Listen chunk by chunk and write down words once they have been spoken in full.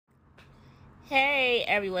Hey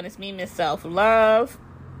everyone, it's me, Miss Self Love.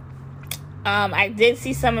 I did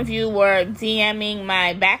see some of you were DMing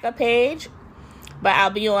my backup page, but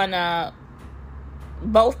I'll be on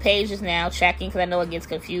both pages now checking because I know it gets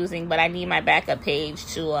confusing, but I need my backup page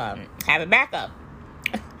to have a backup.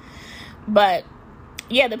 But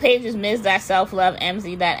yeah, the page is Ms.Selflove,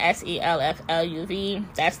 MZ.SELFLUV.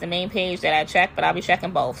 That's the main page that I check, but I'll be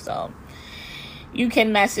checking both, so you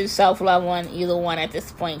can message Self-Love on either one at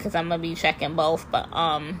this point because I'm going to be checking both. But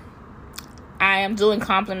I am doing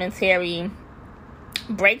complimentary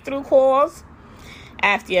breakthrough calls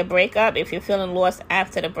after your breakup. If you're feeling lost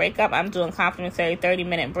after the breakup, I'm doing complimentary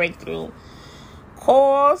 30-minute breakthrough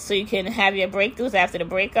calls so you can have your breakthroughs after the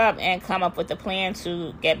breakup and come up with a plan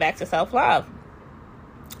to get back to self-love.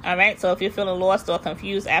 All right, so if you're feeling lost or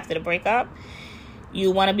confused after the breakup,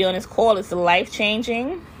 you want to be on this call. It's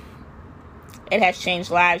life-changing. It has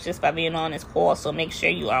changed lives just by being on this call, so make sure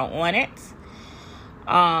you are on it.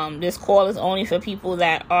 This call is only for people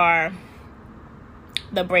that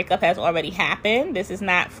the breakup has already happened. This is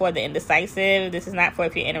not for the indecisive. This is not for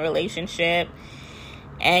if you're in a relationship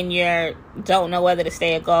and you don't know whether to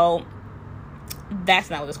stay or go. That's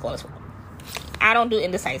not what this call is for. I don't do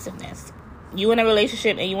indecisiveness. You in a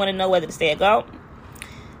relationship and you want to know whether to stay or go,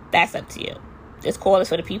 that's up to you. This call is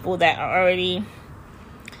for the people that are already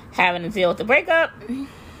having to deal with the breakup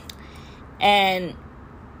and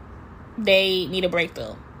they need a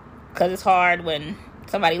breakthrough because it's hard when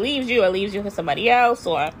somebody leaves you or leaves you for somebody else,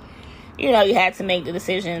 or you had to make the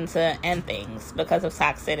decision to end things because of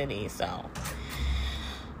toxicity. So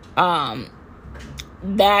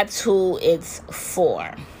that's who it's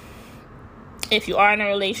for. If you are in a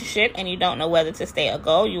relationship and you don't know whether to stay or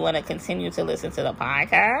go, you want to continue to listen to the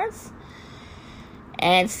podcast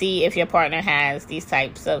and see if your partner has these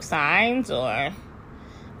types of signs or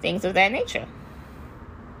things of that nature.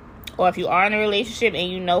 Or if you are in a relationship and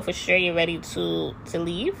you know for sure you're ready to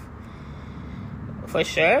leave, for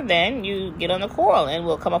sure, then you get on the call and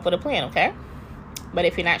we'll come up with a plan, okay? But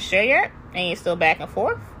if you're not sure yet and you're still back and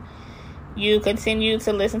forth, you continue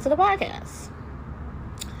to listen to the podcast.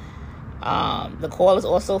 The call is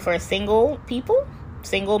also for single people.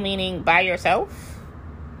 Single meaning by yourself.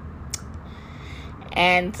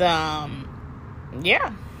 And,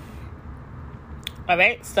 yeah. All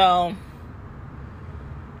right, so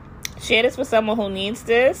share this with someone who needs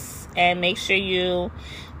this, and make sure you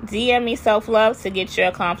DM me Self-Love to get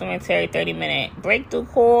your complimentary 30-minute breakthrough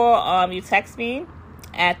call. You text me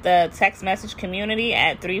at the text message community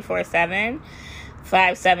at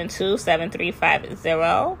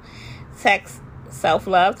 347-572-7350. Text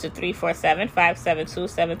Self-Love to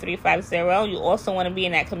 347-572-7350. You also want to be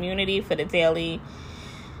in that community for the daily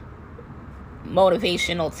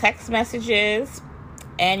motivational text messages,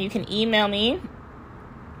 and you can email me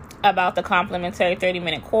about the complimentary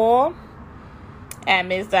 30-minute call at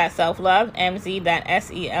ms.selflove, mz.selfluv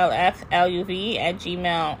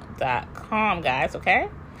 @gmail.com, guys, okay?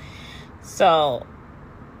 So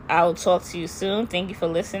I will talk to you soon. Thank you for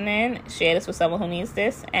listening. Share this with someone who needs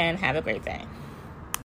this, and have a great day.